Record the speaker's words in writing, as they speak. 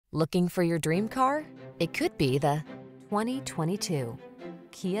Looking for your dream car? It could be the 2022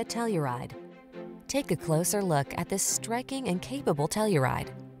 Kia Telluride. Take a closer look at this striking and capable Telluride.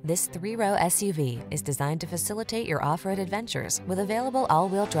 This three-row SUV is designed to facilitate your off-road adventures with available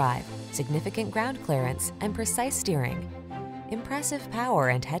all-wheel drive, significant ground clearance, and precise steering. Impressive power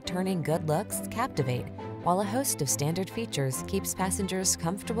and head-turning good looks captivate, while a host of standard features keeps passengers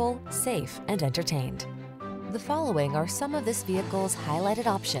comfortable, safe, and entertained. The following are some of this vehicle's highlighted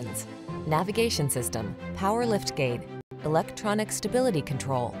options: navigation system, power liftgate, electronic stability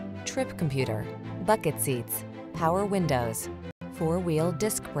control, trip computer, bucket seats, power windows, four-wheel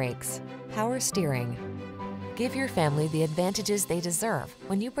disc brakes, power steering. Give your family the advantages they deserve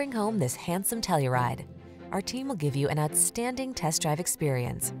when you bring home this handsome Telluride. Our team will give you an outstanding test drive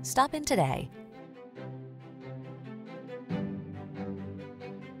experience. Stop in today.